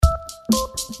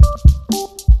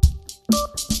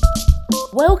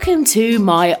Welcome to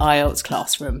My IELTS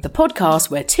Classroom, the podcast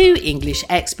where two English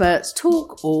experts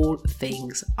talk all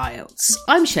things IELTS.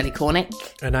 I'm Shelley Cornick.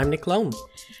 And I'm Nick Lone.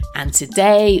 And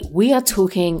today we are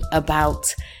talking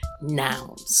about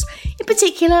nouns. In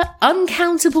particular,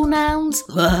 uncountable nouns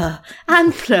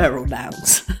and plural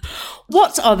nouns.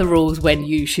 What are the rules when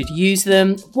you should use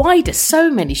them? Why do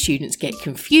so many students get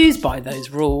confused by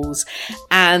those rules?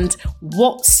 And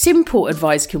what simple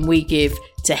advice can we give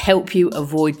to help you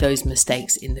avoid those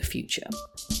mistakes in the future?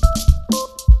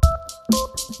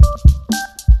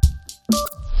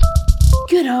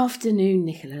 Good afternoon,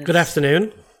 Nicholas. Good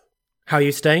afternoon. How are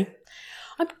you today?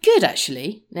 I'm good,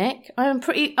 actually, Nick. I am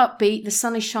pretty upbeat. The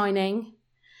sun is shining.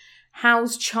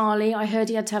 How's Charlie? I heard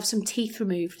he had to have some teeth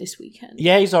removed this weekend.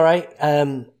 Yeah, he's all right.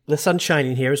 The sun's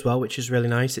shining here as well, which is really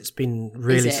nice. It's been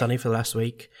really sunny for the last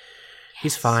week. Yes.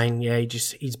 He's fine. Yeah,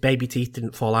 his baby teeth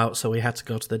didn't fall out, so we had to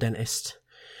go to the dentist,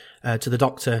 to the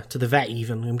doctor, to the vet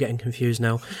even. I'm getting confused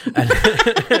now,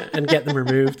 and get them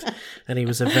removed. And he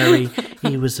was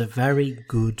a very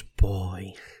good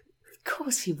boy. Of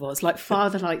course he was, like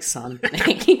father, like son.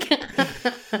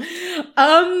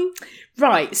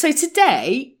 Right. So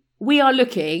today we are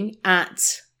looking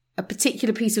at a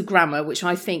particular piece of grammar which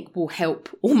I think will help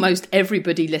almost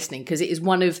everybody listening, because it is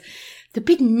one of the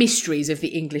big mysteries of the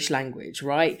English language,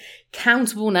 right?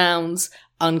 Countable nouns,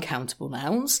 uncountable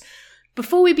nouns.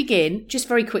 Before we begin, just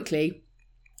very quickly,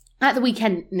 at the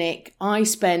weekend, Nick, I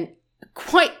spent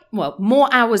more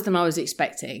hours than I was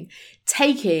expecting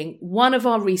taking one of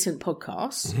our recent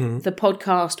podcasts, the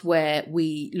podcast where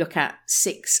we look at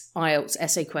 6 IELTS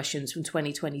essay questions from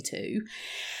 2022.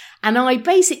 And I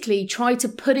basically tried to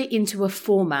put it into a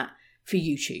format for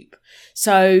YouTube.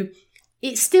 So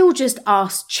it's still just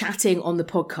us chatting on the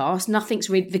podcast.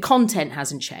 The content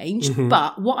hasn't changed.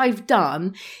 But what I've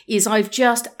done is I've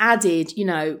just added,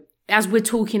 as we're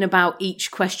talking about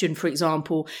each question, for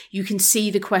example, you can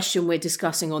see the question we're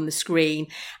discussing on the screen.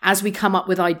 As we come up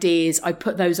with ideas, I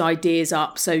put those ideas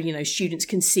up so, students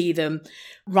can see them,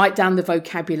 write down the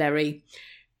vocabulary.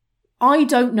 I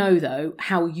don't know, though,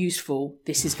 how useful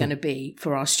this is going to be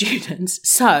for our students.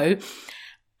 So,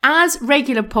 as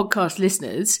regular podcast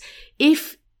listeners,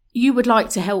 if you would like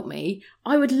to help me,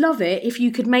 I would love it if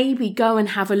you could maybe go and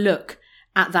have a look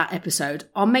at that episode.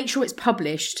 I'll make sure it's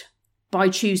published by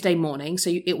Tuesday morning, so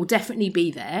it will definitely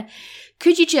be there.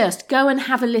 Could you just go and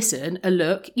have a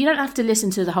look? You don't have to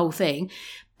listen to the whole thing,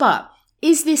 but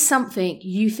is this something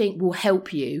you think will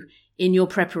help you in your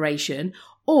preparation,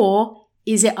 or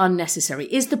is it unnecessary?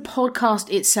 Is the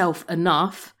podcast itself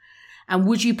enough? And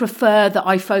would you prefer that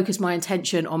I focus my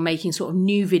attention on making sort of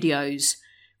new videos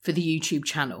for the YouTube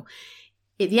channel?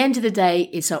 At the end of the day,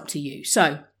 it's up to you.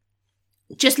 So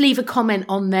just leave a comment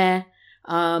on there.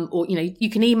 Or, you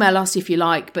can email us if you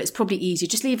like, but it's probably easier.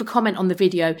 Just leave a comment on the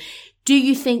video. Do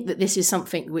you think that this is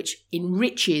something which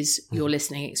enriches your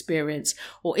listening experience?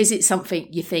 Or is it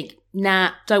something you think,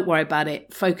 nah, don't worry about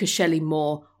it. Focus Shelley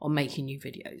more on making new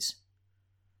videos.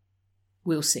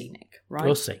 We'll see, Nick, right?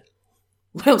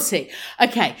 We'll see.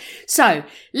 Okay, so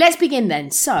let's begin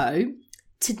then. So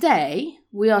today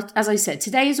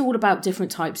today is all about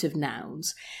different types of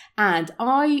nouns. And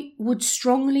I would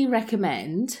strongly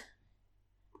recommend,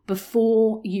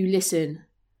 before you listen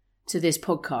to this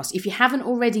podcast, if you haven't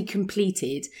already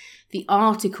completed the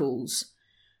articles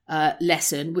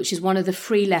lesson, which is one of the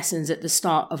free lessons at the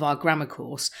start of our grammar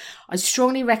course, I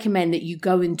strongly recommend that you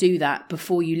go and do that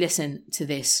before you listen to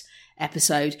this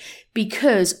episode,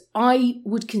 because I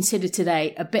would consider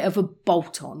today a bit of a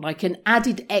bolt-on, like an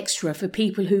added extra for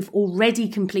people who've already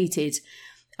completed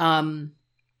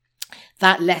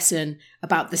that lesson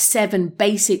about the 7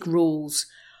 basic rules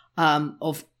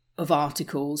of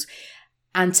articles,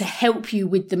 and to help you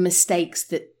with the mistakes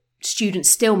that students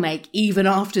still make even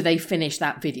after they finish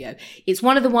that video. It's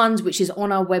one of the ones which is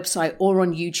on our website or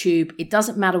on YouTube. It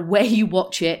doesn't matter where you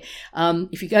watch it.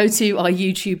 If you go to our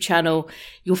YouTube channel,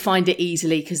 you'll find it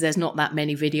easily because there's not that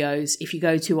many videos. If you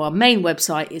go to our main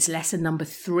website, it's lesson number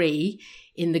 3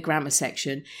 in the grammar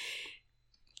section.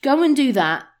 Go and do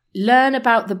that. Learn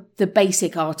about the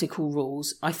basic article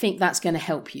rules. I think that's going to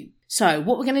help you. So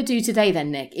what we're going to do today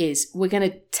then, Nick, is we're going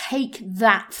to take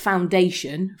that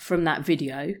foundation from that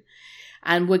video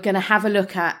and we're going to have a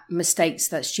look at mistakes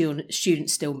that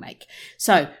students still make.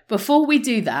 So before we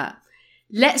do that,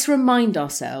 let's remind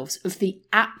ourselves of the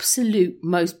absolute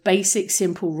most basic,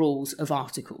 simple rules of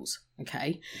articles.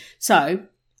 Okay. So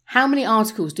how many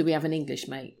articles do we have in English,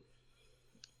 mate?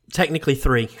 Technically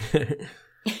 3.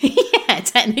 Yeah,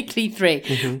 technically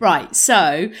 3. Right.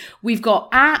 So we've got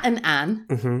a and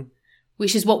an.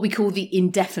 which is what we call the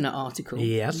indefinite article.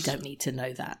 Yes. You don't need to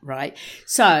know that, right?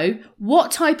 So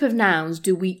what type of nouns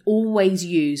do we always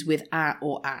use with a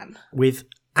or an? With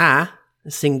a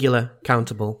singular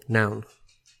countable noun.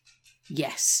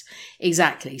 Yes,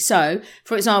 exactly. So,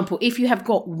 for example, if you have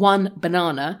got one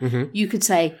banana, you could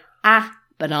say a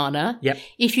banana. Yep.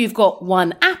 If you've got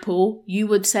one apple, you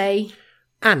would say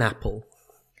An apple.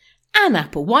 an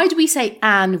apple. Why do we say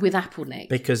an with apple, Nick?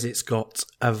 Because it's got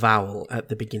a vowel at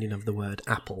the beginning of the word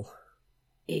apple.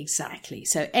 Exactly.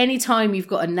 So anytime you've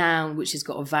got a noun which has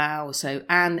got a vowel, so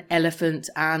an elephant,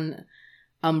 an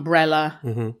umbrella,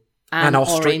 An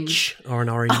ostrich orange. or an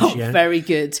orange, Oh, yeah. very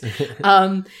good.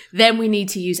 Then we need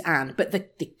to use an. But the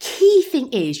key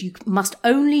thing is you must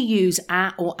only use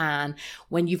a or an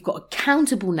when you've got a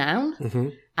countable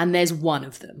noun and there's one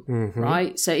of them,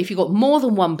 right? So if you've got more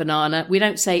than one banana, we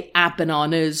don't say a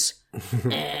bananas.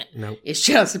 No. It's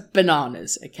just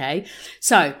bananas, okay?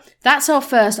 So that's our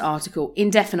first article,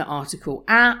 indefinite article,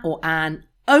 a or an,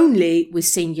 only with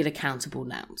singular countable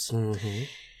nouns.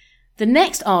 The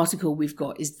next article we've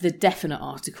got is the definite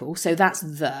article. So that's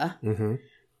the.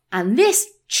 And this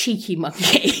cheeky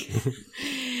monkey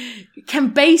can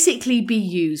basically be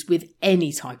used with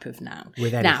any type of noun.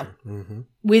 With anything. Now,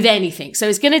 with anything. So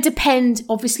it's going to depend.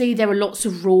 Obviously, there are lots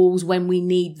of rules when we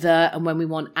need the and when we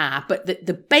want a. But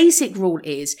the basic rule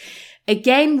is,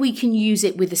 again, we can use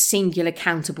it with a singular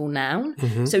countable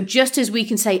noun. So just as we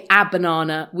can say a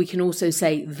banana, we can also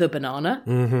say the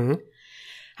banana.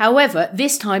 However,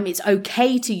 this time it's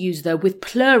okay to use the with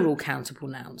plural countable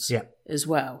nouns as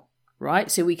well, right?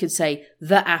 So we could say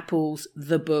the apples,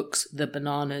 the books, the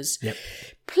bananas.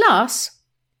 Plus,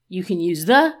 you can use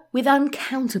the with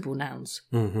uncountable nouns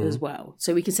as well.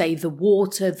 So we can say the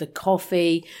water, the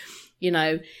coffee, you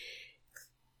know.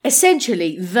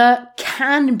 Essentially, the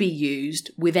can be used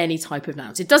with any type of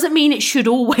nouns. It doesn't mean it should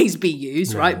always be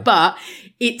used, right? But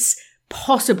it's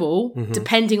possible,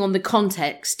 depending on the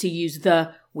context, to use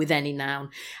the with any noun.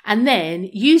 And then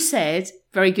you said,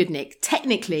 very good, Nick,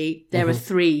 technically there are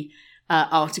three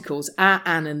articles, a,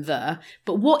 an and the.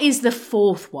 But what is the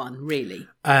fourth one, really?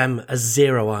 A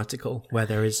zero article where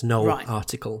there is no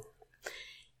article.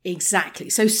 Exactly.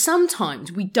 So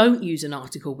sometimes we don't use an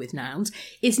article with nouns.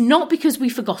 It's not because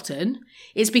we've forgotten.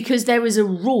 It's because there is a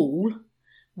rule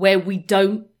where we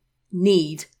don't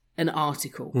need an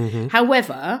article.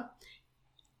 However,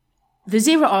 the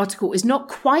zero article is not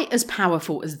quite as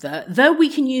powerful as the, though we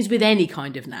can use with any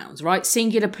kind of nouns, right?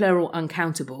 Singular, plural,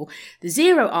 uncountable. The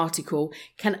zero article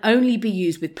can only be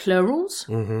used with plurals.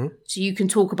 So you can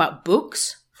talk about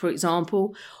books, for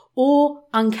example, or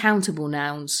uncountable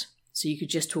nouns. So you could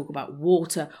just talk about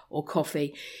water or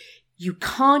coffee. You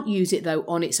can't use it, though,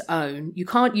 on its own. You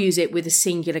can't use it with a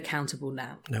singular countable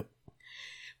noun. Nope.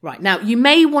 Right. Now, you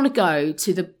may want to go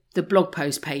to the blog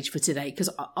post page for today, because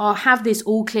I'll have this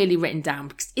all clearly written down,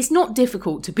 because it's not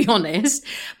difficult, to be honest,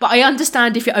 but I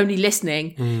understand if you're only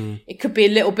listening, it could be a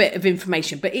little bit of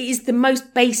information, but it is the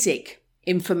most basic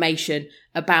information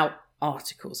about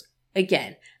articles.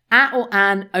 Again, a or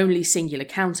an, only singular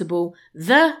countable,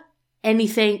 the,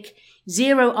 anything,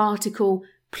 zero article,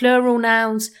 plural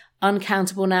nouns,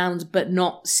 uncountable nouns, but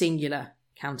not singular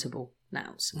countable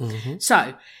nouns.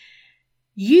 So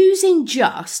using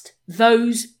just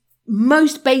those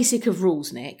most basic of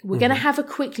rules, Nick, we're going to have a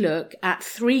quick look at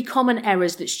 3 common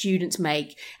errors that students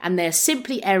make, and they're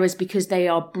simply errors because they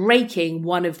are breaking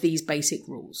one of these basic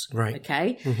rules. Right.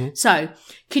 Okay? So,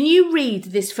 can you read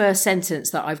this first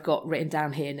sentence that I've got written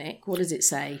down here, Nick? What does it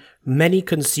say? Many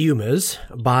consumers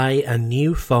buy a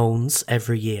new phones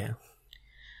every year.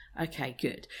 Okay,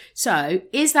 good. So,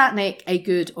 is that, Nick, a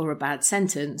good or a bad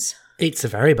sentence? It's a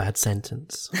very bad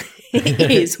sentence.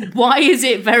 It is. Why is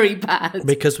it very bad?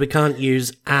 Because we can't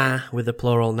use a with a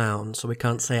plural noun, so we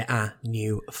can't say a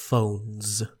new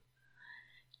phones.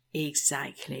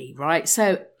 Exactly, right?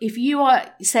 So if you are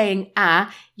saying a,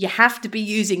 you have to be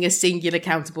using a singular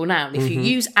countable noun. If you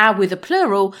use a with a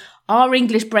plural, our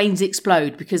English brains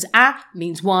explode, because a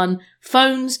means one,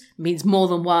 phones means more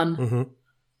than one.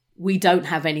 We don't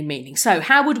have any meaning. So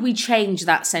how would we change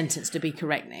that sentence to be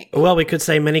correct, Nick? Well, we could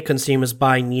say many consumers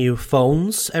buy new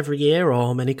phones every year,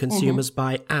 or many consumers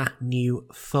buy a new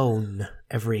phone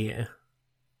every year.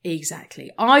 Exactly.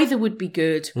 Either would be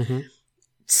good.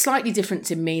 Slightly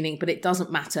different in meaning, but it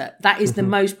doesn't matter. That is the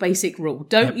most basic rule.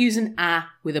 Don't use an a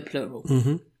with a plural.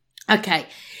 Okay,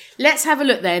 let's have a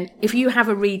look then. If you have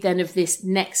a read then of this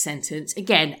next sentence.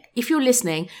 Again, if you're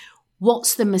listening,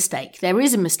 what's the mistake? There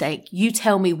is a mistake. You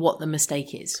tell me what the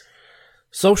mistake is.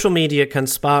 Social media can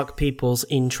spark people's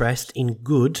interest in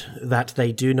good that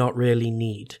they do not really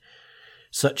need,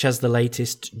 such as the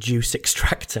latest juice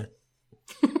extractor.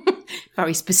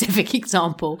 very specific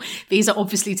example. These are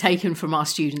obviously taken from our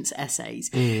students' essays.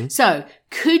 So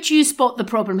could you spot the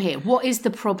problem here? What is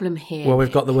the problem here? Well,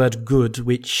 we've got the word good,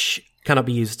 which cannot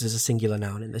be used as a singular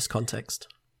noun in this context.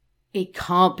 It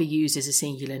can't be used as a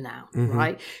singular noun,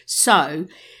 right? So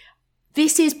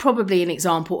this is probably an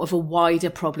example of a wider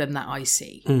problem that I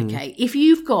see, okay? If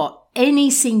you've got any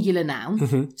singular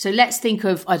noun, so let's think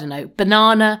of, I don't know,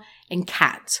 banana and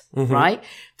cat, right?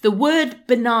 The word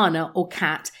banana or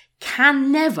cat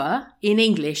can never, in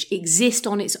English, exist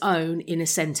on its own in a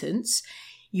sentence.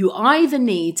 You either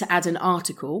need to add an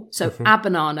article, so a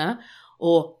banana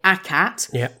or a cat,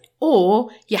 or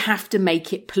you have to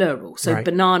make it plural, so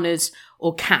bananas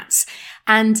or cats.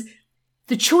 And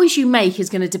the choice you make is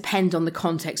going to depend on the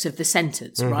context of the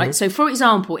sentence, right? So, for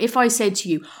example, if I said to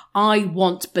you, I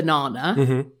want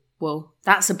banana, well,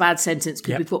 that's a bad sentence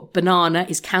because we've got banana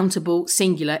is countable,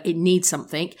 singular, it needs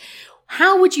something.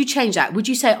 How would you change that? Would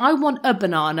you say, I want a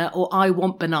banana or I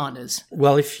want bananas?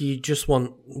 Well, if you just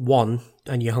want one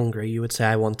and you're hungry, you would say,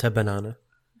 I want a banana.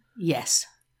 Yes.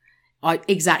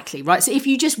 Exactly, right? So if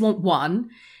you just want one,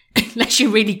 unless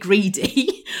you're really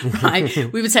greedy, right,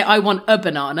 we would say, I want a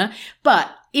banana.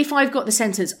 But if I've got the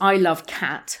sentence, I love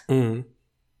cat,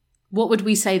 what would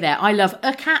we say there? I love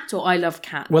a cat or I love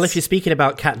cats? Well, if you're speaking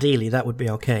about Cat Dealey, that would be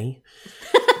okay.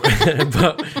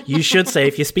 But you should say,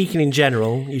 if you're speaking in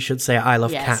general, you should say, I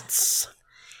love cats.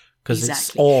 Because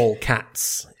it's all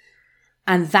cats.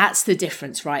 And that's the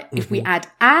difference, right? If we add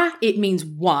a, it means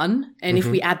one. And if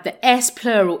we add the s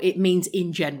plural, it means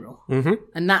in general.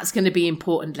 And that's going to be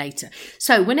important later.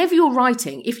 So whenever you're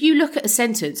writing, if you look at a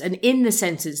sentence and in the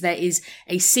sentence there is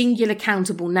a singular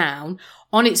countable noun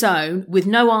on its own with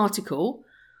no article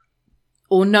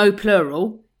or no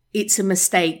plural, it's a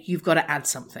mistake. You've got to add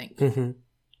something.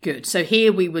 Good. So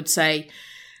here we would say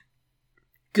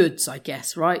goods, I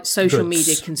guess, right? Social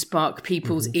media can spark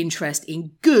people's interest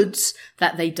in goods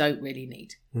that they don't really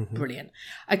need. Brilliant.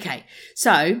 Okay,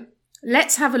 so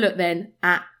let's have a look then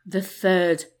at the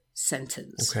third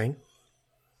sentence. Okay.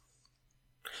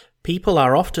 People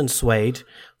are often swayed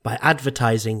by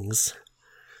advertisings.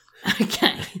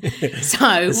 Okay,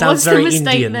 so what's the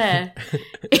mistake Indian. There?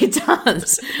 It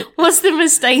does. What's the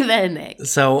mistake there, Nick?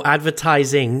 So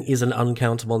advertising is an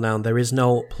uncountable noun. There is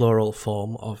no plural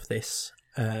form of this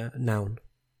noun.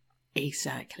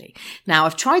 Exactly. Now,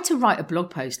 I've tried to write a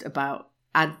blog post about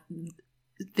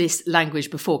this language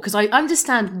before because I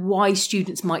understand why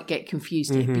students might get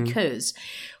confused here because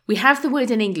we have the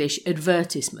word in English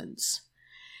advertisements.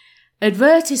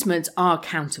 Advertisements are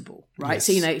countable, right? Yes.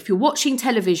 So, if you're watching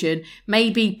television,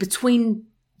 maybe between,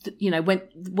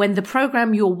 when the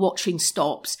program you're watching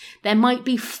stops, there might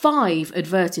be 5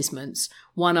 advertisements,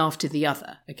 one after the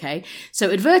other, okay? So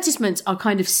advertisements are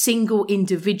kind of single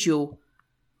individual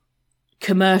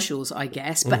commercials, I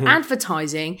guess, but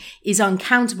advertising is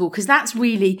uncountable because that's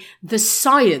really the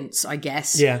science, I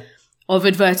guess, of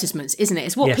advertisements, isn't it?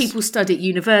 It's what people study at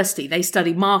university. They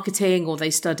study marketing or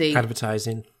they study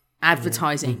advertising.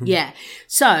 Yeah.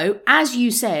 So, as you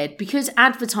said, because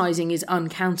advertising is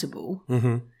uncountable,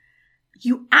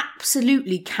 you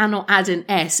absolutely cannot add an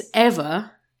S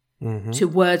ever to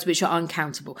words which are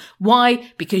uncountable.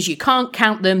 Why? Because you can't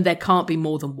count them. There can't be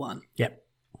more than one. Yep.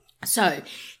 So,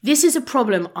 this is a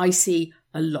problem I see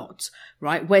a lot,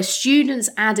 right? Where students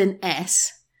add an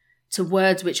S to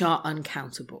words which are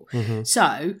uncountable.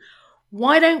 So,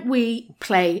 why don't we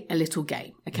play a little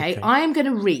game? Okay. I am going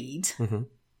to read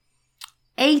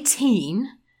 18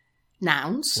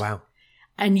 nouns. Wow.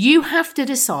 And you have to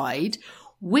decide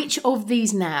which of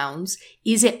these nouns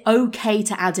is it okay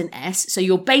to add an S. So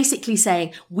you're basically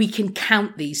saying we can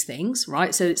count these things,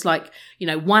 right? So it's like,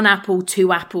 1 apple,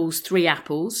 2 apples, 3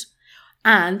 apples.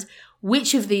 And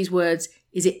which of these words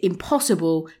is it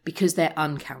impossible because they're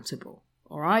uncountable?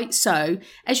 All right. So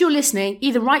as you're listening,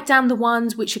 either write down the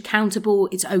ones which are countable,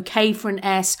 it's okay for an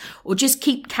S, or just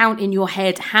keep count in your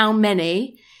head how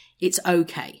many it's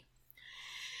okay.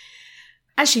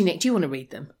 Actually, Nick, do you want to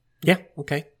read them? Yeah,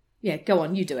 okay. Yeah, go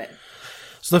on, you do it.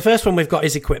 So the first one we've got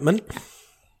is equipment.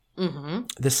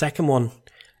 The second one,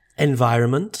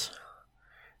 environment.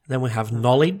 Then we have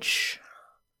knowledge,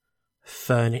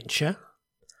 furniture,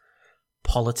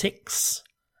 politics,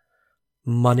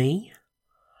 money,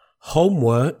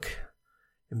 homework,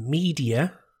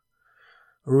 media,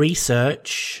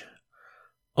 research,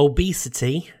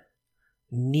 obesity,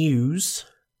 news,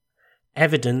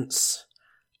 evidence,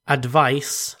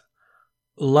 advice,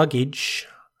 luggage,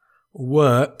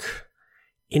 work,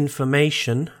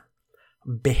 information,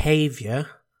 behaviour,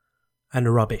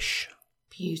 and rubbish.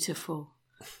 Beautiful.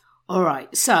 All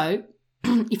right, so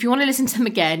if you want to listen to them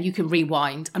again, you can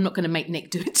rewind. I'm not going to make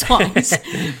Nick do it twice.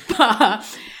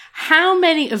 But how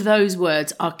many of those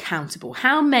words are countable?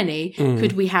 How many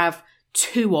could we have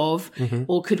two of,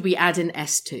 or could we add an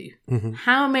S to?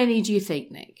 How many do you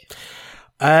think, Nick?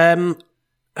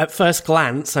 At first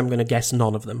glance, I'm going to guess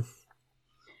none of them.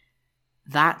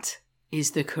 That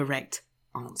is the correct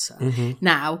answer.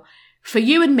 Now, for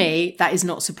you and me, that is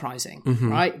not surprising,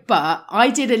 right? But I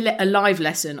did a live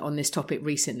lesson on this topic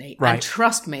recently. Right. And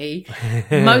trust me,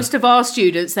 most of our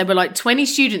students, there were like 20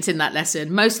 students in that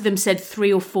lesson. Most of them said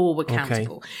 3 or 4 were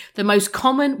countable. Okay. The most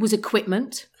common was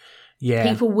equipment. Yeah.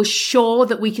 People were sure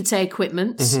that we could say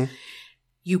equipment.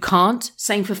 You can't.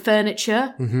 Same for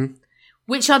furniture.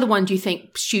 Which other one do you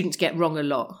think students get wrong a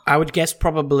lot? I would guess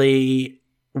probably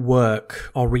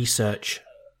work or research.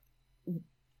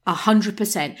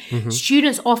 100%.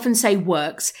 Students often say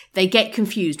works. They get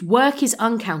confused. Work is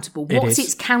uncountable. What's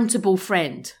its countable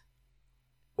friend?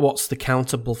 What's the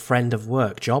countable friend of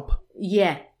work? Job?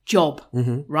 Yeah, job.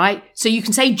 Right? So you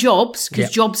can say jobs because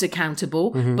jobs are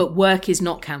countable, but work is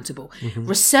not countable.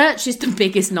 Research is the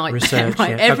biggest nightmare. Research,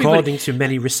 right? Yeah. According to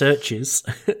many researchers.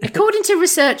 According to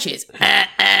researchers.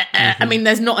 I mean,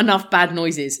 there's not enough bad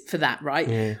noises for that, right?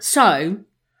 Yeah. So,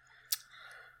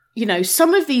 you know,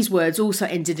 some of these words also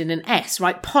ended in an S,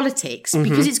 right? Politics,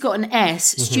 because it's got an S,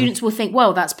 students will think,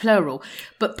 well, that's plural.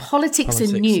 But politics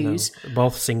and news... No.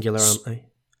 Both singular, aren't they?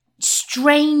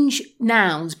 Strange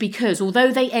nouns, because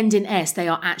although they end in S, they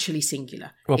are actually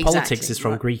singular. Well, politics is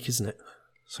from Greek, isn't it?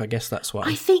 So I guess that's why.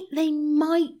 I think they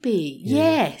might be,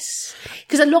 yes.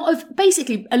 Because a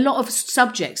lot of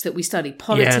subjects that we study,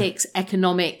 politics,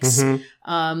 economics,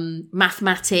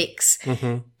 mathematics,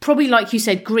 probably like you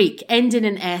said, Greek, end in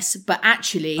an S, but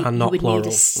actually and not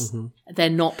plural. They're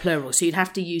not plural. So you'd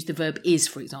have to use the verb is,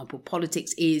 for example.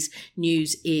 Politics is,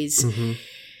 news is.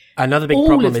 Another big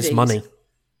problem is money.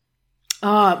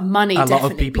 Money, A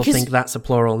lot of people think that's a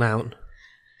plural noun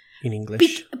in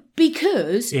English.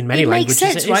 Because in many it languages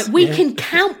makes sense, right? We can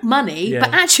count money,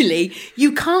 but actually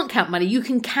you can't count money. You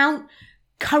can count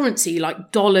currency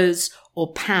like dollars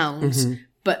or pounds,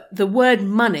 but the word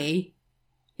money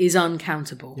is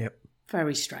uncountable. Yep.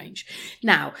 Very strange.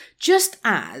 Now, just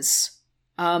as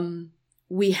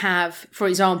we have, for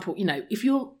example, you know, if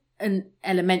you're an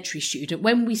elementary student,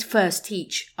 when we first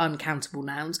teach uncountable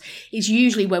nouns, it's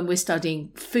usually when we're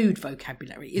studying food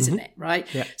vocabulary, isn't it? Right?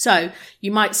 Yeah. So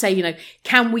you might say, you know,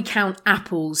 can we count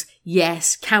apples?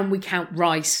 Yes. Can we count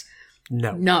rice?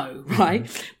 No. No, right?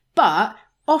 But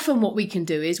often what we can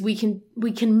do is we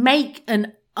can make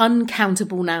an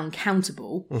uncountable noun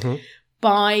countable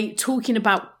by talking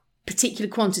about particular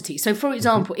quantity. So, for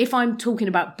example, if I'm talking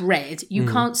about bread, you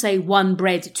can't say 1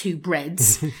 bread, 2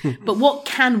 breads. But what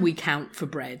can we count for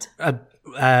bread?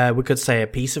 We could say a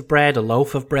piece of bread, a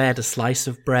loaf of bread, a slice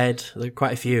of bread. There are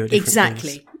quite a few different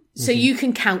things. So you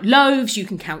can count loaves, you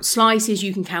can count slices,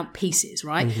 you can count pieces,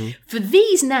 right? For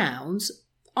these nouns,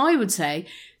 I would say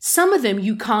some of them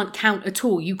you can't count at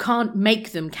all. You can't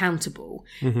make them countable.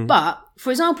 But,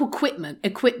 for example,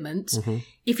 equipment,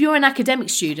 if you're an academic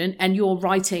student and you're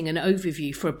writing an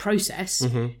overview for a process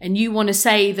and you want to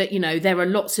say that, you know, there are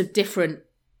lots of different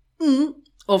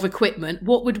of equipment,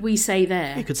 what would we say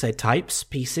there? You could say types,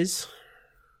 pieces.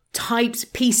 Types,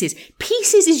 pieces.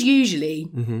 Pieces is usually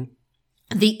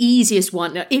the easiest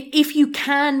one. Now, if you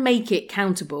can make it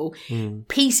countable,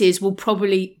 pieces will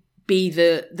probably be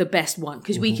the best one,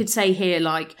 because we could say here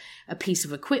like a piece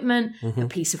of equipment, a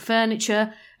piece of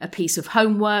furniture, a piece of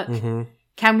homework.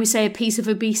 Can we say a piece of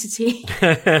obesity?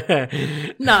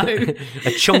 No.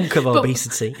 A chunk of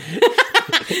obesity.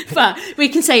 But we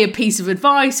can say a piece of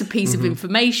advice, a piece of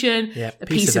information, a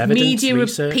piece of media,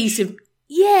 research. A piece of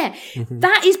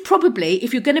that is probably,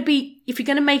 if you're going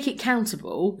to make it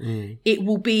countable, it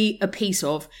will be a piece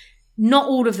of. Not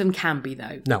all of them can be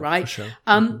though, no, right? For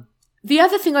sure. The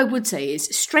other thing I would say is,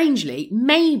 strangely,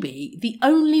 maybe the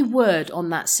only word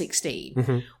on that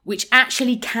 16 which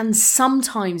actually can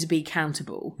sometimes be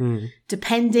countable,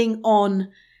 depending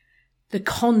on the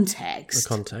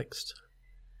context,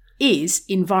 is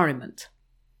environment.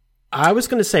 I was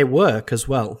going to say work as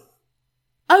well.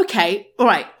 Okay, all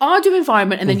right. I'll do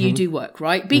environment and then you do work,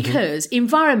 right? Because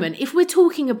environment, if we're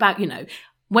talking about, you know,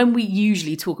 when we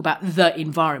usually talk about the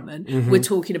environment, we're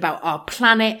talking about our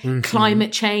planet,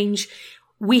 climate change.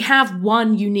 We have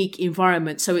one unique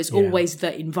environment, so it's always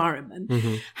the environment.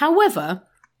 However,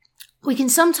 we can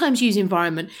sometimes use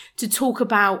environment to talk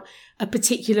about a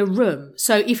particular room.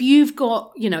 So if you've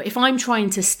got, you know, if I'm trying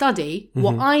to study,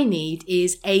 what I need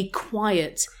is a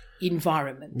quiet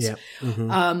environment. Yeah.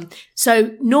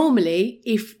 So normally,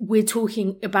 if we're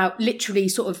talking about literally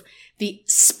sort of the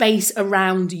space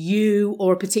around you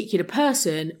or a particular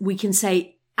person, we can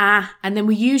say and then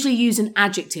we usually use an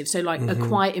adjective. So like a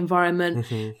quiet environment,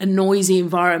 a noisy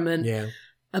environment,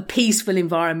 a peaceful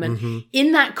environment.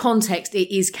 In that context,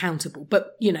 it is countable.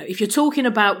 But, you know, if you're talking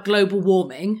about global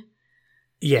warming,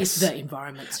 it's the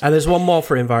environment. And there's one more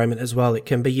for environment as well. It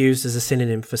can be used as a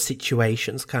synonym for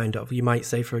situations, kind of. You might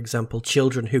say, for example,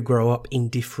 children who grow up in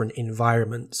different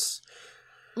environments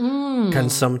can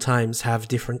sometimes have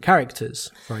different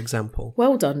characters, for example.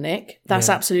 Well done, Nick. That's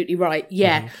absolutely right.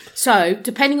 Yeah. So,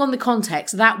 depending on the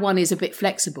context, that one is a bit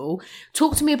flexible.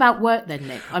 Talk to me about work then,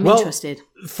 Nick. I'm interested.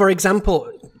 For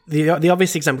example, the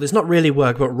obvious example, it's not really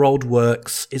work, but road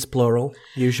works is plural,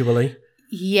 usually.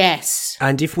 Yes.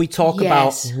 And if we talk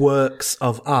about works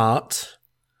of art,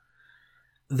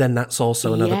 then that's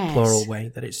also another plural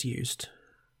way that it's used.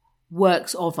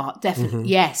 Works of art, definitely.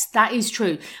 Yes, that is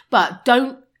true. But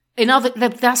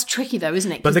that's tricky though,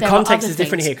 isn't it? But the context is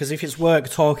different here, because if it's work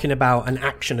talking about an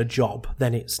action, a job,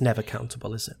 then it's never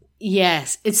countable, is it?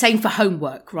 Yes. It's same for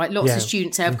homework, right? Lots of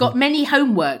students say, I've got many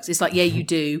homeworks. It's like, yeah, you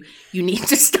do. You need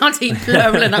to study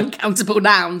plural and uncountable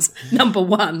nouns, number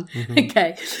one.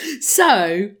 Okay.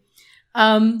 So,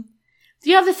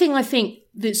 the other thing I think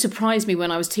that surprised me when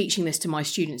I was teaching this to my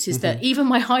students is that even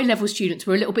my high-level students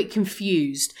were a little bit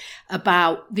confused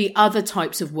about the other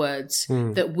types of words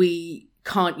that we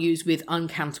can't use with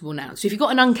uncountable nouns. So if you've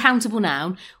got an uncountable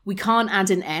noun, we can't add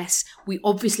an S. We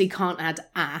obviously can't add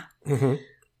a.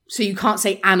 So you can't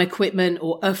say an equipment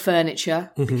or a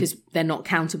furniture because they're not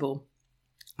countable.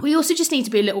 We also just need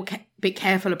to be a little bit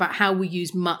careful about how we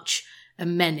use much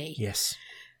and many. Yes.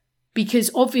 Because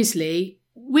obviously,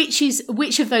 which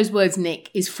of those words,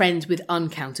 Nick, is friends with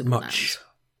uncountable nouns?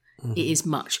 It is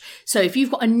much. So if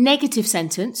you've got a negative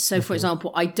sentence, so for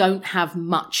example, I don't have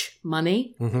much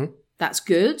money, that's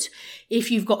good.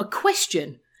 If you've got a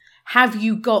question, have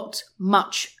you got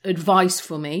much advice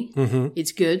for me?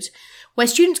 It's good. Where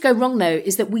students go wrong, though,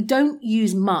 is that we don't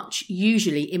use much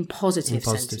usually in positive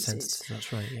sentences.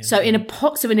 That's right. Yeah. So in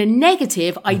a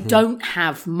negative, I don't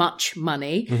have much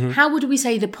money. How would we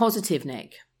say the positive,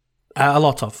 Nick? A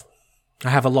lot of. I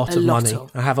have a lot of money.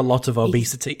 I have a lot of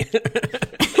obesity.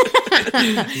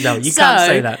 No, you can't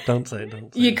say that. Don't say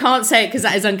it. You can't say it because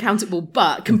that is uncountable,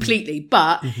 but completely.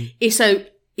 But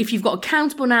if you've got a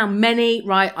countable noun, many,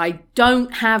 right? I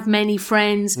don't have many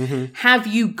friends. Have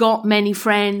you got many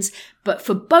friends? But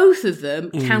for both of them,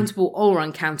 countable or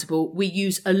uncountable, we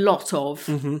use a lot of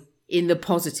in the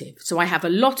positive. So I have a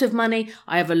lot of money.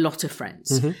 I have a lot of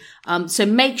friends. So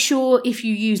make sure if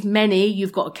you use many,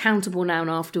 you've got a countable noun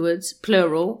afterwards,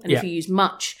 plural. And if you use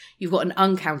much, you've got an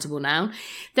uncountable noun.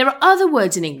 There are other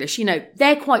words in English, you know,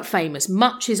 they're quite famous.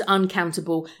 Much is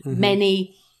uncountable.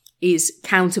 Many is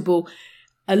countable.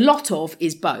 A lot of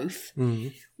is both.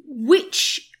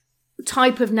 Which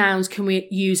type of nouns can we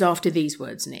use after these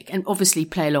words, Nick? And obviously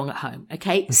play along at home,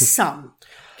 okay? Some.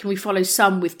 Can we follow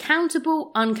some with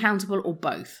countable, uncountable, or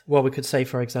both? Well, we could say,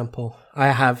 for example, I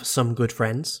have some good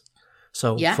friends.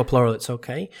 So for plural, it's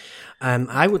okay.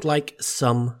 I would like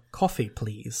some coffee,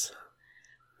 please.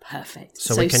 Perfect.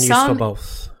 So we can use for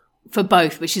both. For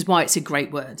both, which is why it's a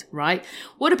great word, right?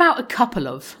 What about a couple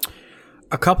of?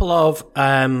 A couple of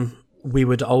we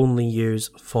would only use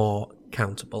for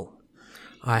countable.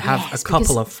 I have a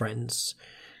couple of friends,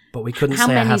 but we couldn't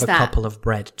say I have a couple of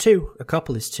bread. 2. A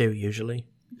couple is 2 usually.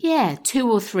 Yeah,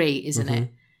 2 or 3, isn't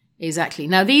it? Exactly.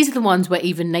 Now, these are the ones where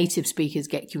even native speakers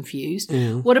get confused.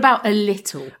 What about a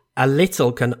little? A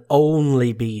little can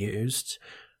only be used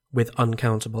with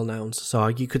uncountable nouns. So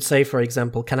you could say, for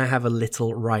example, can I have a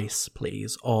little rice,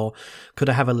 please? Or could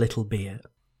I have a little beer?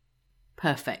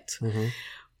 Perfect.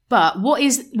 But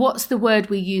what's the word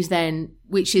we use then,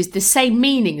 which is the same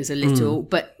meaning as a little,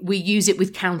 but we use it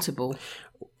with countable?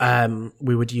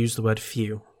 We would use the word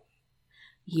few.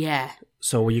 Yeah.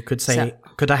 So you could say,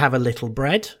 could I have a little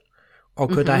bread? Or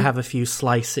could I have a few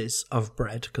slices of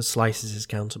bread? Because slices is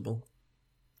countable.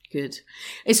 Good.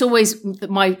 It's always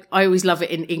I always love it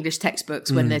in English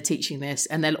textbooks when they're teaching this,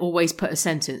 and they'll always put a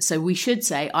sentence. So we should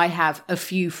say, I have a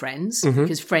few friends,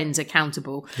 because friends are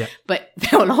countable. Yep. But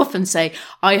they'll often say,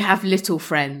 I have little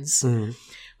friends,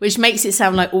 which makes it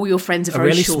sound like all your friends are very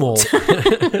really short.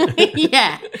 Small.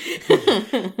 Yeah.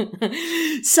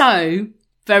 So,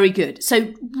 very good.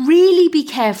 So really be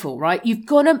careful, right? You've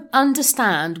got to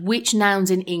understand which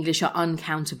nouns in English are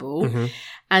uncountable.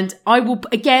 And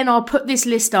I'll put this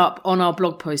list up on our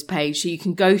blog post page so you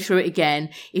can go through it again.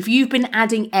 If you've been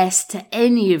adding S to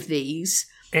any of these,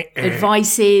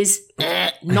 advices,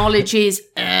 knowledges,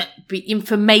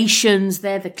 informations,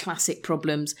 they're the classic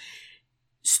problems.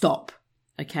 Stop.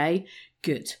 Okay,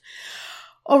 good.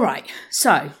 All right,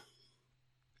 so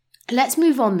let's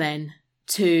move on then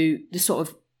to the sort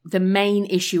of the main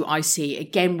issue I see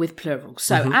again with plurals.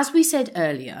 So as we said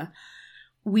earlier,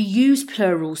 we use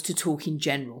plurals to talk in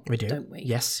general, we do, don't we?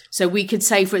 Yes. So we could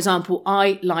say, for example,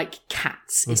 I like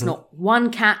cats. It's not one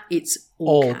cat, it's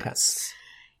all cats.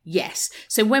 Yes.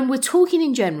 So when we're talking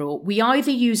in general, we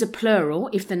either use a plural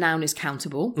if the noun is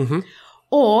countable,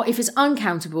 or if it's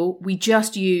uncountable, we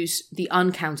just use the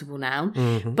uncountable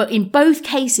noun. But in both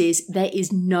cases, there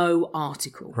is no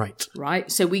article.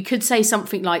 Right? So we could say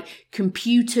something like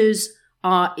computers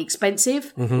are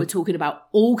expensive. We're talking about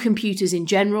all computers in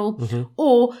general.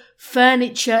 Or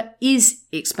furniture is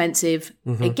expensive.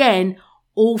 Again,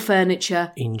 all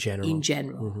furniture in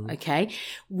general. Okay?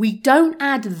 We don't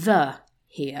add the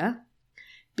here,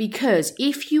 because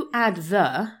if you add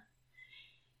the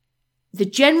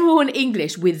general in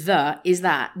English with the is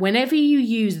that whenever you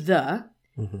use the,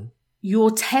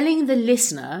 you're telling the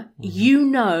listener you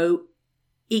know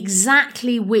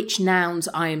exactly which nouns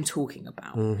I am talking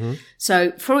about.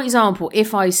 So, for example,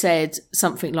 if I said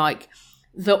something like,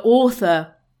 the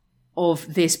author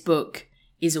of this book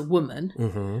is a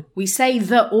woman, we say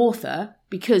the author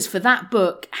because for that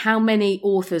book, how many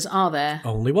authors are there?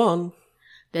 Only one.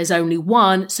 There's only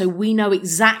one, so we know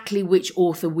exactly which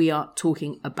author we are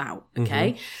talking about,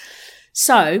 okay?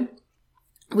 So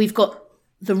we've got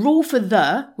the rule for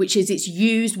the, which is it's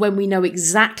used when we know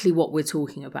exactly what we're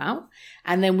talking about.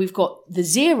 And then we've got the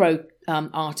zero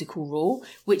article rule,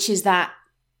 which is that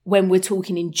when we're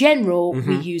talking in general,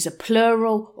 we use a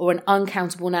plural or an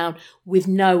uncountable noun with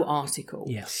no article.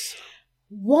 Yes.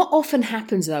 What often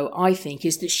happens, though, I think,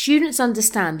 is that students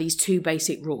understand these two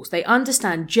basic rules. They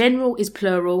understand general is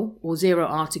plural or zero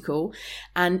article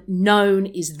and known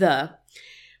is the.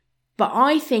 But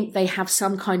I think they have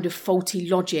some kind of faulty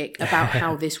logic about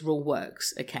how this rule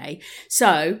works, okay?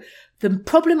 So the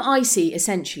problem I see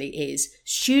essentially is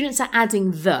students are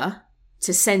adding the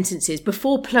to sentences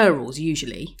before plurals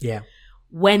usually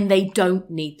when they don't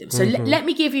need them. So let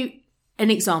me give you an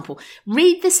example.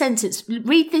 Read this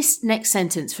next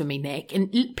sentence for me, Nick.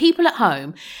 And people at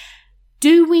home,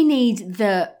 do we need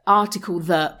the article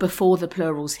the before the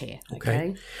plurals here?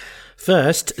 Okay.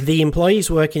 First, the employees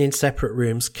working in separate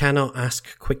rooms cannot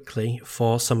ask quickly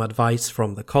for some advice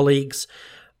from the colleagues,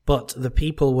 but the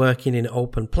people working in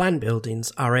open plan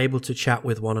buildings are able to chat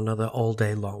with one another all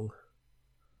day long.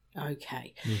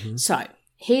 Okay. So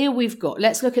here we've got,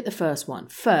 let's look at the first one.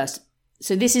 First,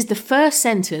 so this is the first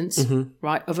sentence,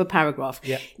 right, of a paragraph.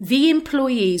 The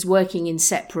employees working in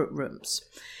separate rooms.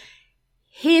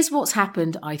 Here's what's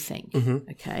happened, I think.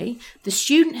 Okay. The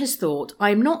student has thought,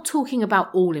 I'm not talking about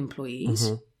all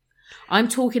employees. I'm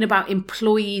talking about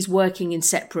employees working in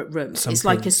separate rooms. It's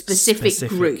like a specific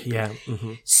group.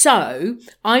 So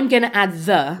I'm going to add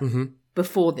the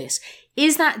before this.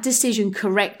 Is that decision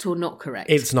correct or not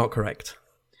correct? It's not correct.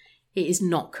 It is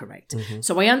not correct.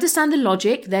 So I understand the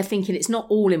logic. They're thinking it's not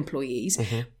all employees.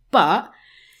 But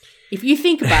if you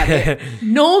think about it,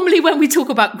 normally when we talk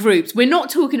about groups, we're not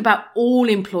talking about all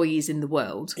employees in the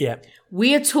world.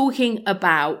 We are talking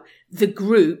about the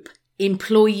group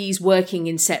employees working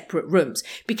in separate rooms,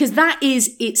 because that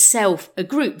is itself a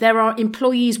group. There are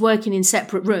employees working in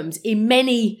separate rooms in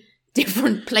many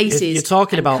different places. You're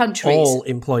talking about countries. All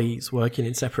employees working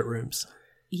in separate rooms.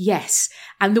 Yes.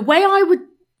 And the way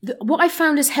what I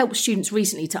found has helped students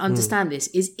recently to understand this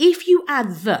is if you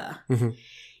add the,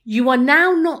 you are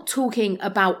now not talking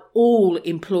about all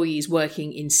employees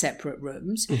working in separate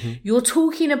rooms. You're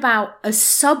talking about a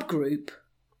subgroup,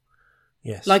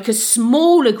 like a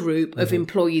smaller group of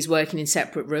employees working in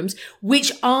separate rooms,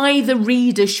 which I, the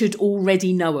reader, should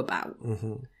already know about.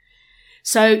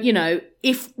 So, you know,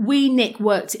 if we, Nick,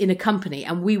 worked in a company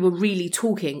and we were really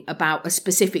talking about a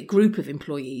specific group of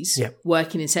employees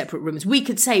working in separate rooms, we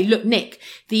could say, look, Nick,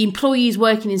 the employees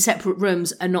working in separate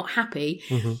rooms are not happy.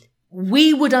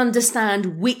 We would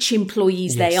understand which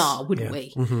employees they are, wouldn't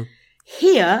we?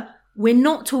 Here, we're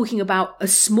not talking about a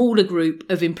smaller group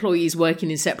of employees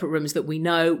working in separate rooms that we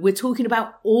know. We're talking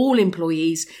about all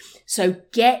employees. So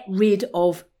get rid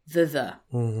of the.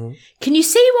 Can you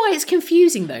see why it's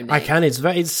confusing though, Nick? I can.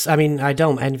 I mean, I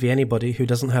don't envy anybody who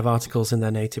doesn't have articles in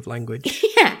their native language.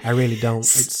 I really don't.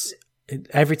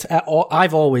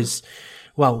 I've always,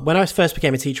 well, when I first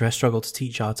became a teacher, I struggled to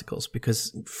teach articles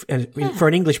because for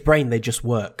an English brain, they just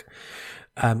work.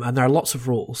 And there are lots of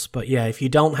rules, but yeah, if you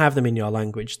don't have them in your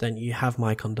language, then you have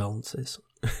my condolences.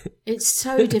 It's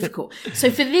so difficult. So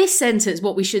for this sentence,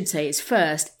 what we should say is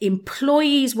first,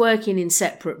 employees working in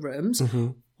separate rooms,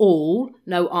 all,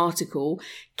 no article,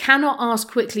 cannot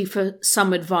ask quickly for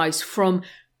some advice from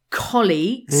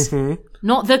colleagues,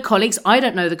 not the colleagues. I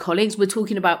don't know the colleagues. We're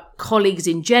talking about colleagues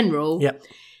in general. Yep.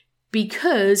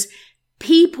 Because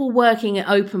people working at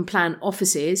open plan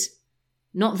offices,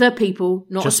 not the people,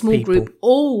 not Just a small people. group,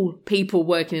 all people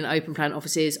working in open plan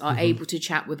offices are able to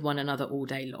chat with one another all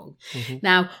day long.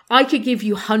 Now, I could give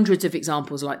you hundreds of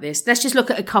examples like this. Let's just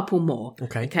look at a couple more.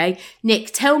 Okay.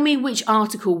 Nick, tell me which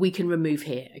article we can remove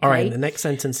here. Okay? All right, in the next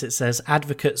sentence it says,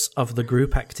 advocates of the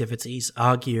group activities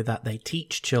argue that they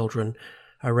teach children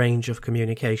a range of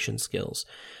communication skills.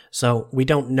 So we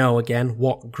don't know, again,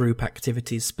 what group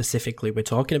activities specifically we're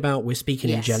talking about. We're speaking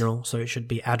in general, so it should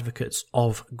be advocates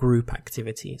of group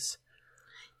activities.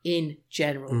 In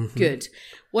general. Good.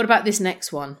 What about this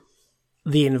next one?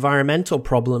 The environmental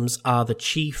problems are the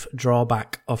chief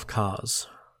drawback of cars.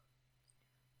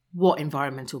 What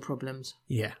environmental problems?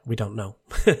 Yeah, we don't know.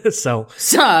 So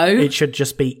it should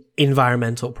just be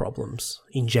environmental problems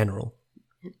in general.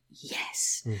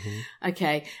 Yes.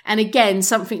 Okay. And again,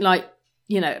 something like,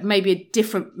 maybe a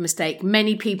different mistake.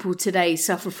 Many people today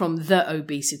suffer from the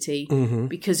obesity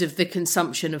because of the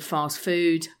consumption of fast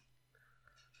food.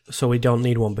 So we don't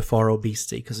need one before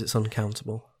obesity because it's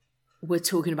uncountable. We're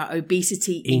talking about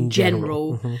obesity in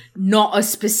general, not a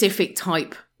specific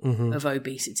type of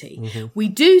obesity. We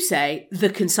do say the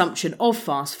consumption of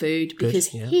fast food because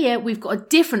here we've got a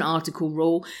different article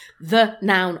rule, the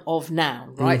noun of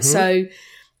noun, right? So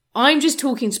I'm just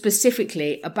talking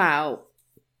specifically about,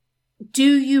 do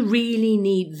you really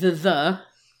need the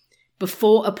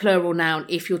before a plural noun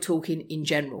if you're talking in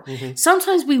general?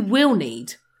 Sometimes we will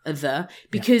need a the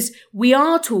because we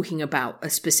are talking about a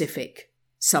specific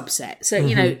subset. So,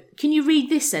 can you read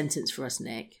this sentence for us,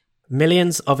 Nick?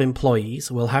 Millions of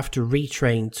employees will have to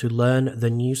retrain to learn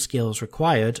the new skills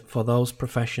required for those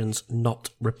professions not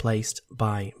replaced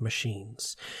by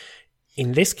machines.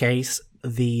 In this case,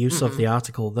 the use of the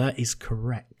article there is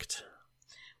correct.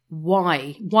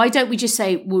 Why? Why don't we just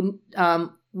say we'll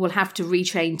have to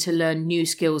retrain to learn new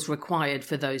skills required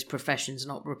for those professions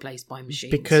not replaced by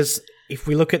machines? Because if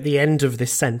we look at the end of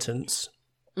this sentence,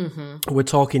 we're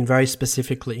talking very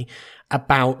specifically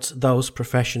about those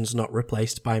professions not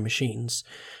replaced by machines.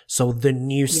 So the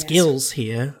new skills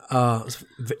here are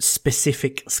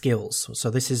specific skills. So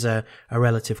this is a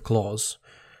relative clause,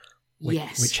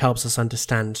 which helps us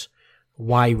understand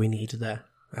why we need the.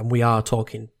 And we are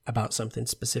talking about something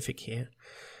specific here.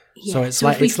 Yeah. So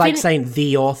it's like saying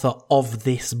the author of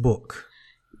this book.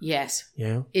 Yes.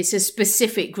 Yeah. It's a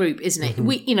specific group, isn't it?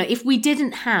 We, if we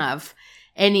didn't have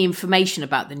any information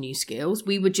about the new skills,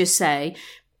 we would just say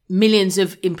millions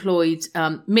of employees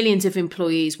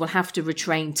will have to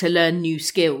retrain to learn new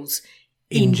skills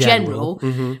in general.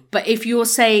 But if you're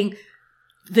saying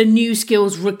the new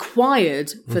skills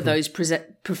required for those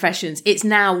professions, it's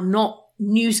now not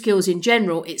new skills in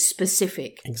general, it's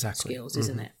specific skills,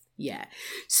 isn't it? Yeah.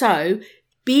 So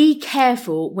be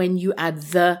careful when you add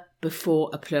the before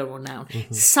a plural noun.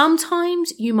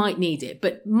 Sometimes you might need it,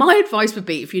 but my advice would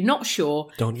be, if you're not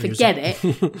sure, forget it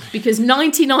because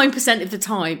 99% of the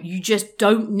time you just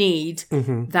don't need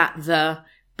that the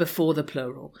before the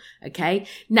plural. Okay.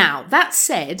 Now, that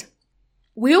said,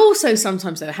 we also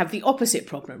sometimes, though, have the opposite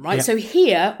problem, right? Yep. So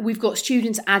here we've got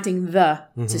students adding the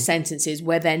to sentences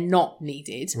where they're not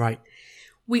needed. Right.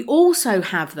 We also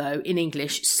have, though, in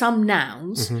English, some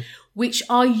nouns which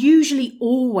are usually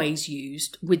always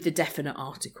used with the definite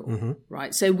article,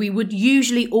 right? So we would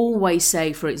usually always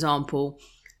say, for example,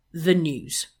 the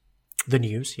news. The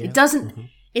news, yeah. It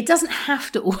doesn't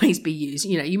have to always be used.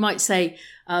 You might say,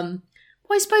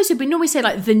 I suppose we normally say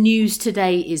like the news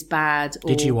today is bad. Or,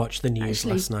 did you watch the news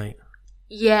last night?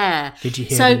 Yeah. Did you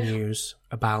hear the news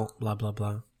about blah, blah,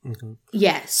 blah?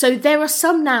 Yeah. So there are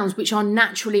some nouns which are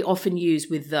naturally often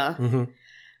used with the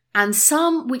and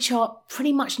some which are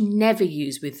pretty much never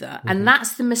used with the. And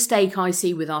that's the mistake I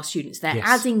see with our students. They're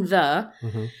adding the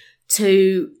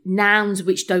to nouns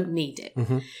which don't need it.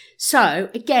 So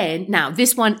again, now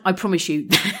this one, I promise you,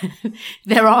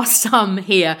 there are some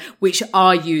here which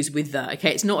are used with the,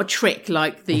 okay? It's not a trick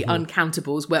like the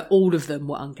uncountables where all of them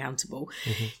were uncountable.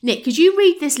 Nick, could you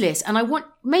read this list? And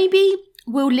maybe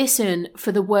we'll listen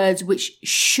for the words which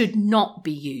should not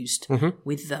be used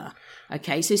with the,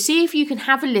 okay? So see if you can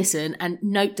have a listen and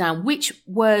note down which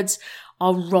words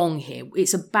are wrong here.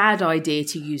 It's a bad idea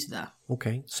to use the.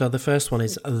 Okay, so the first one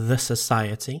is the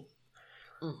society.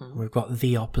 We've got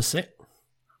the opposite,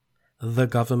 the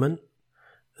government,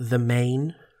 the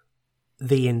main,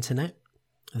 the internet,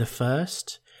 the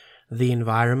first, the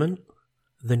environment,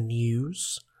 the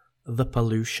news, the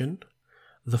pollution,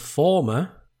 the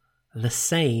former, the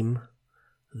same,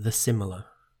 the similar.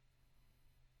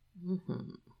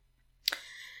 Mm-hmm.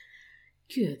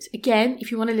 Good. Again,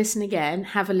 if you want to listen again,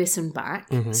 have a listen back.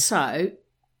 Mm-hmm. So,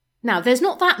 now there's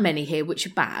not that many here which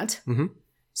are bad. Mm-hmm.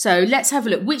 So let's have a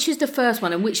look. Which is the first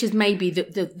one and which is maybe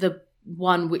the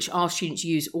one which our students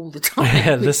use all the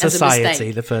time? The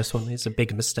society, the first one, is a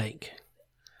big mistake.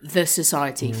 The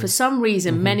society. For some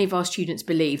reason, many of our students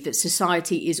believe that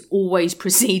society is always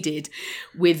preceded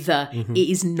with the. It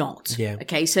is not. Yeah.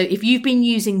 Okay, so if you've been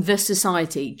using the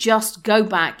society, just go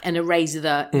back and erase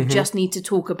the. You just need to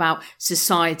talk about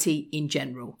society in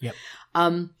general. Yep.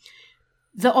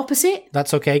 The opposite?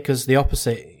 That's okay, because the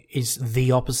opposite is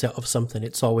the opposite of something.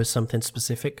 It's always something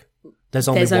specific. There's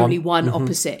only one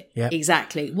opposite. Yep.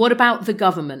 Exactly. What about the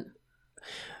government?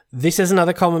 This is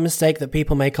another common mistake that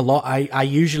people make a lot. I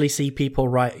usually see people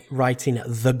writing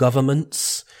the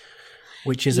governments,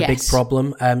 which is a big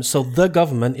problem. So the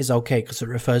government is okay because it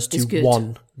refers to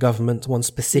one government, one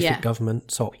specific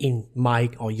government. So in my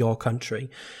or your country.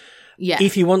 Yeah.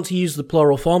 If you want to use the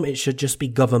plural form, it should just be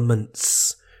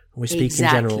governments. We speak in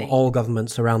general. All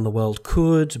governments around the world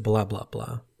could, blah, blah,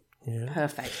 blah. Yeah.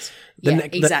 Perfect.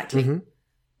 Exactly.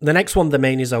 The next one, the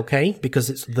main, is okay because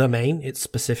it's the main. It's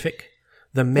specific.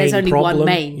 The main There's only problem, one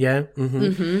main. Yeah.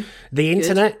 The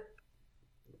internet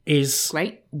is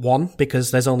one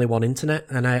because there's only one internet.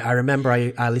 And I remember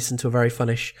I listened to a very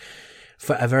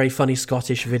funny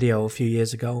Scottish video a few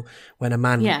years ago when a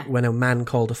man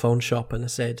called a phone shop and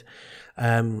said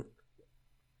that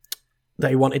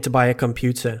he wanted to buy a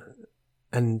computer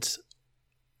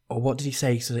or what did he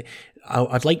say? He said,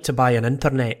 I'd like to buy an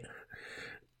internet.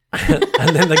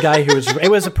 And then the guy it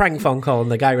was a prank phone call, and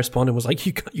the guy responded was like,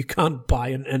 you can't buy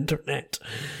an internet.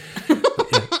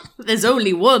 There's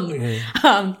only one.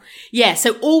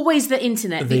 So always the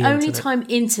internet. The only time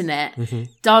internet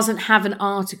doesn't have an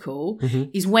article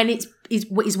is when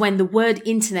is when the word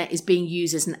internet is being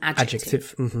used as an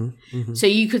adjective. So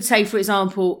you could say, for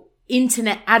example,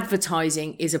 internet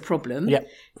advertising is a problem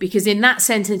because in that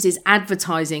sentence is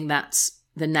advertising, that's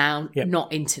the noun,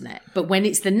 not internet. But when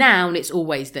it's the noun, it's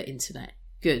always the internet.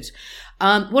 Good.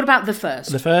 What about the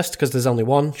first? The first, because there's only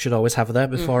one, should always have there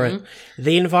before it.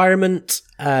 The environment,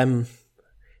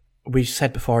 we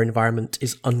said before, environment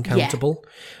is uncountable.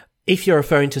 If you're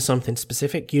referring to something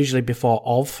specific, usually before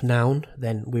of noun,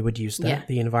 then we would use that.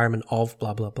 The environment of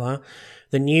blah, blah, blah.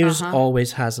 The news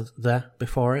always has the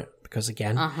before it because,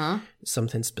 again, it's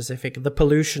something specific. The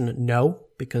pollution, no,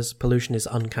 because pollution is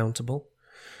uncountable.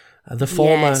 The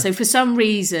former... Yeah, so for some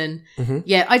reason...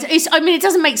 it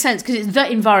doesn't make sense because it's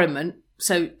the environment,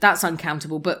 so that's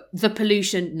uncountable, but the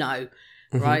pollution, no,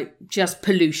 right? Just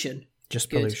pollution. Just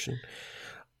pollution.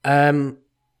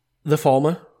 The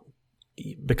former,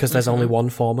 because there's only one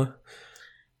former.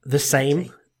 The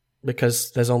same,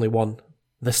 because there's only one.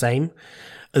 The same.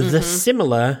 The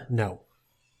similar, no.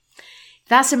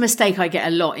 That's a mistake I get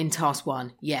a lot in task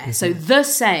 1. Yeah, so the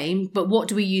same, but what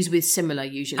do we use with similar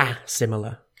usually?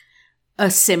 Similar. A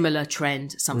similar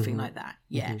trend, something like that.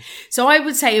 Yeah. So I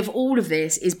would say of all of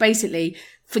this is basically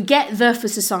forget the for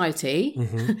society,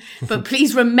 but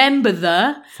please remember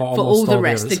the for all the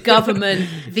rest. The government,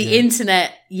 the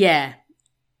internet. Yeah.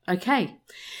 Okay.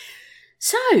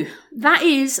 So that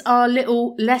is our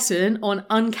little lesson on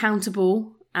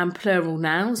uncountable and plural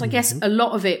nouns. I guess a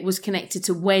lot of it was connected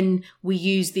to when we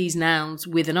use these nouns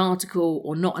with an article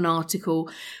or not an article,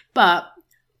 but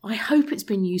I hope it's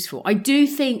been useful. I do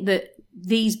think that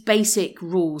these basic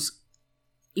rules,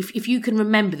 if you can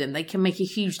remember them, they can make a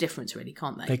huge difference, really,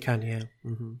 can't they? They can, yeah.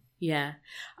 Yeah.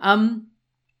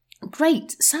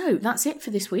 Great. So that's it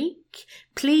for this week.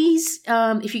 Please,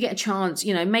 if you get a chance,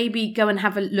 maybe go and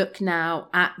have a look now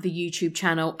at the YouTube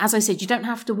channel. As I said, you don't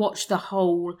have to watch the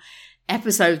whole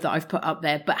episode that I've put up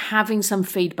there, but having some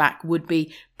feedback would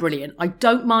be brilliant. I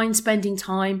don't mind spending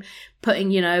time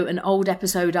putting, an old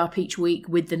episode up each week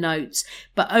with the notes,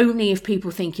 but only if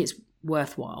people think it's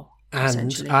worthwhile.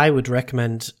 And I would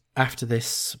recommend after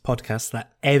this podcast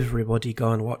that everybody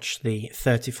go and watch the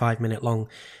 35-minute long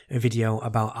video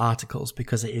about articles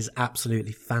because it is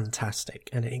absolutely fantastic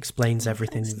and it explains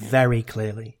everything very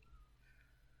clearly.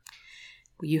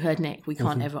 Well, you heard Nick. We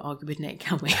can't ever argue with Nick,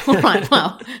 can we? All right,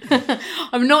 well,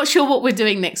 I'm not sure what we're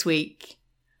doing next week.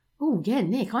 Oh, yeah,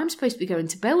 Nick, I'm supposed to be going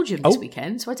to Belgium this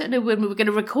weekend, so I don't know when we're going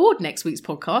to record next week's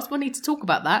podcast. We'll need to talk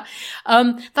about that.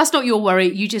 That's not your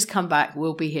worry. You just come back.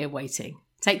 We'll be here waiting.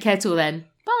 Take care till then.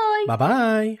 Bye.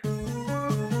 Bye-bye.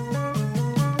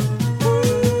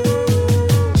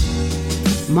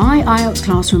 My IELTS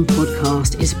Classroom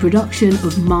podcast is a production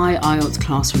of My IELTS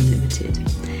Classroom Limited.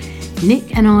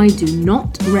 Nick and I do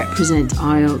not represent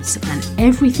IELTS, and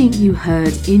everything you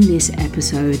heard in this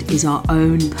episode is our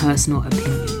own personal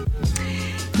opinion.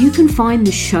 You can find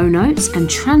the show notes and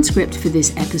transcript for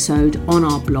this episode on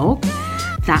our blog.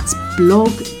 That's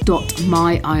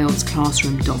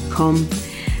blog.myieltsclassroom.com.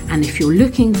 And if you're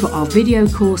looking for our video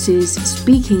courses,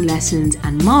 speaking lessons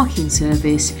and marking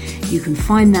service, you can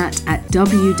find that at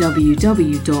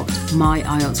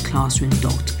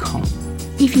www.myieltsclassroom.com.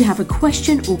 If you have a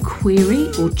question or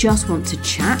query or just want to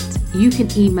chat, you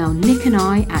can email Nick and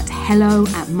I at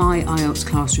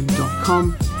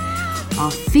hello@myieltsclassroom.com. Our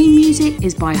theme music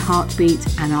is by Heartbeat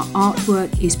and our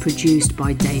artwork is produced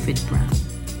by David Brown.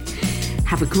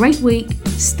 Have a great week,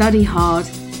 study hard,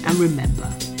 and remember,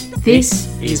 this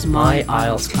is My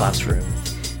IELTS Classroom.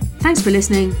 Thanks for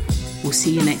listening. We'll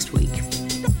see you next week.